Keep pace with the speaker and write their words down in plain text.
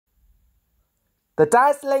The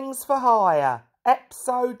Dazzlings for Hire,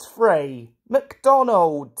 Episode 3,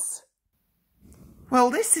 McDonald's. Well,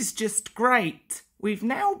 this is just great. We've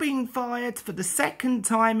now been fired for the second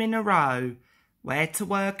time in a row. Where to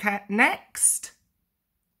work at next?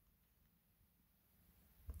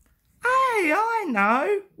 Hey, I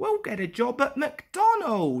know. We'll get a job at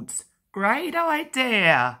McDonald's. Great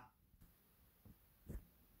idea.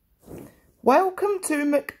 Welcome to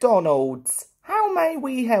McDonald's. How may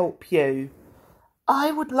we help you?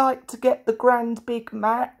 I would like to get the Grand Big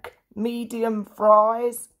Mac, medium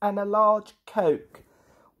fries and a large Coke.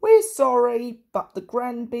 We're sorry, but the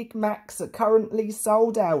Grand Big Macs are currently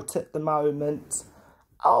sold out at the moment.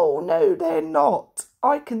 Oh, no, they're not.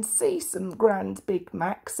 I can see some Grand Big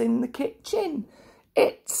Macs in the kitchen.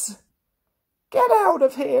 Get out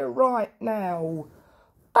of here right now.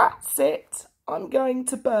 That's it. I'm going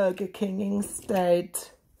to Burger King instead.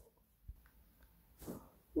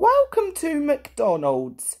 Welcome to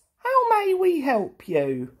McDonald's. How may we help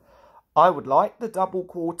you? I would like the double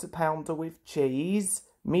quarter pounder with cheese,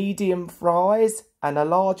 medium fries and a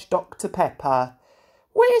large Dr Pepper.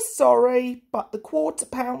 We're sorry, but the quarter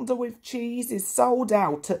pounder with cheese is sold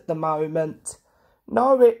out at the moment.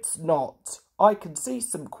 No, it's not. I can see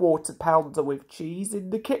some quarter pounder with cheese in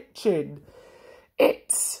the kitchen. Get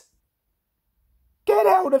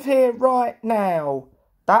out of here right now.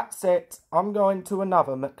 That's it. I'm going to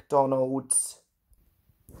another McDonald's.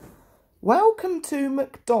 Welcome to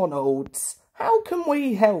McDonald's. How can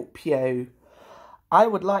we help you? I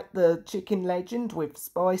would like the Chicken Legend with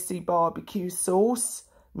spicy barbecue sauce,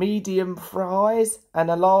 medium fries and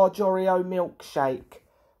a large Oreo milkshake.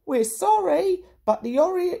 We're sorry, but the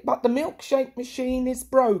milkshake machine is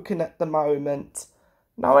broken at the moment.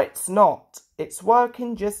 No, it's not. It's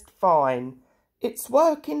working just fine. It's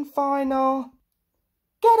working fine,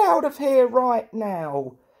 Get out of here right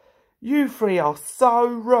now. You three are so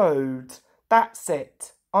rude. That's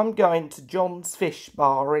it. I'm going to John's Fish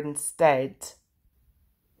Bar instead.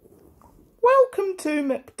 Welcome to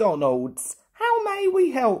McDonald's. How may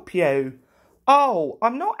we help you? Oh,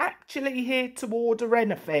 I'm not actually here to order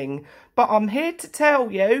anything, but I'm here to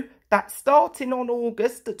tell you that starting on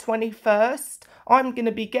August the 21st, I'm going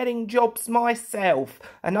to be getting jobs myself,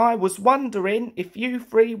 and I was wondering if you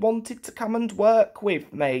three wanted to come and work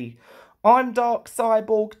with me. I'm Dark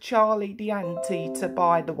Cyborg Charlie the Anteater,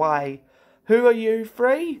 by the way. Who are you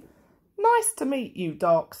three? Nice to meet you,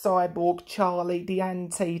 Dark Cyborg Charlie the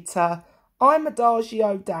Anteater. I'm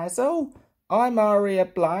Adagio Dazzle, I'm Aria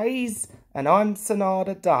Blaze, and I'm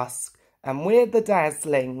Sonata Dusk, and we're the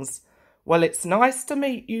Dazzlings. Well, it's nice to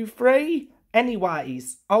meet you three.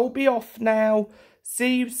 Anyways, I'll be off now.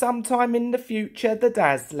 See you sometime in the future, the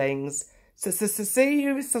Dazzlings. See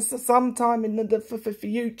you sometime in the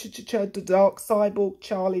future, the Dark Cyborg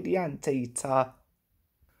Charlie the Anteater.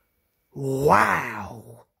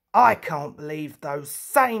 Wow! I can't believe those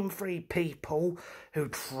same three people who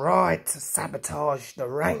tried to sabotage the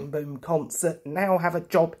Rainbow concert now have a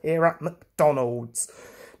job here at McDonald's.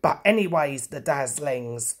 But anyways, the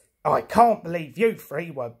Dazzlings, I can't believe you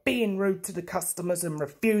three were being rude to the customers and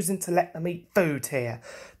refusing to let them eat food here.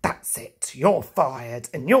 That's it. You're fired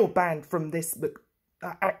and you're banned from this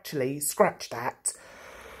actually, scratch that.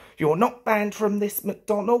 You're not banned from this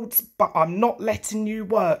McDonald's, but I'm not letting you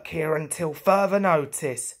work here until further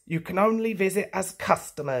notice. You can only visit as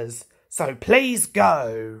customers. So please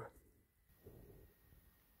go.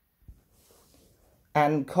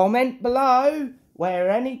 And comment below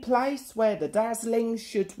any place where the Dazzlings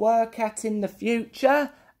should work at in the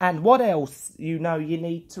future, and what else you know you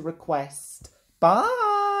need to request. Bye!